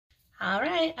All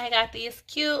right, I got these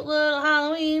cute little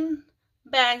Halloween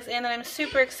bags in and I'm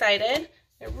super excited.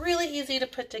 They're really easy to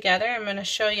put together. I'm going to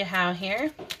show you how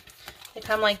here. They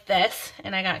come like this,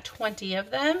 and I got 20 of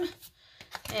them.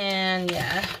 And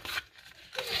yeah,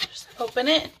 just open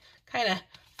it. Kind of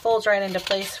folds right into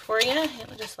place for you,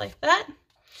 just like that.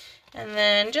 And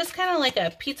then just kind of like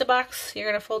a pizza box, you're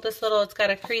going to fold this little, it's got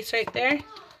a crease right there.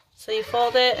 So you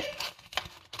fold it,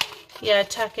 you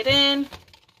tuck it in,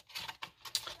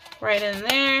 right in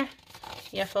there.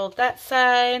 You fold that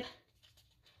side,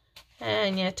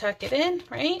 and you tuck it in,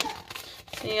 right?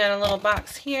 So you got a little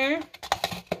box here.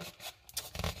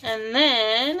 And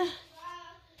then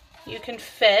you can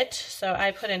fit, so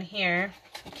I put in here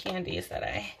some candies that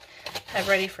I have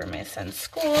ready for my son's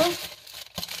school.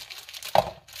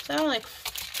 So like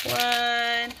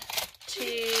 1,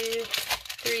 2,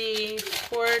 3,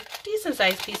 4 decent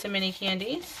sized piece of mini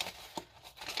candies.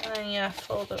 And then you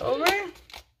fold it over.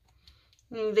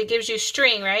 And that gives you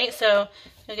string, right? So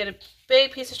you get a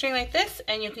big piece of string like this,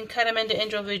 and you can cut them into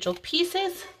individual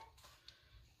pieces.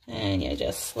 And you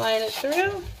just slide it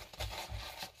through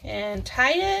and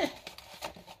tie it.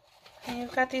 And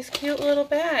you've got these cute little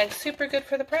bags. Super good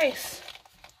for the price.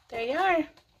 There you are.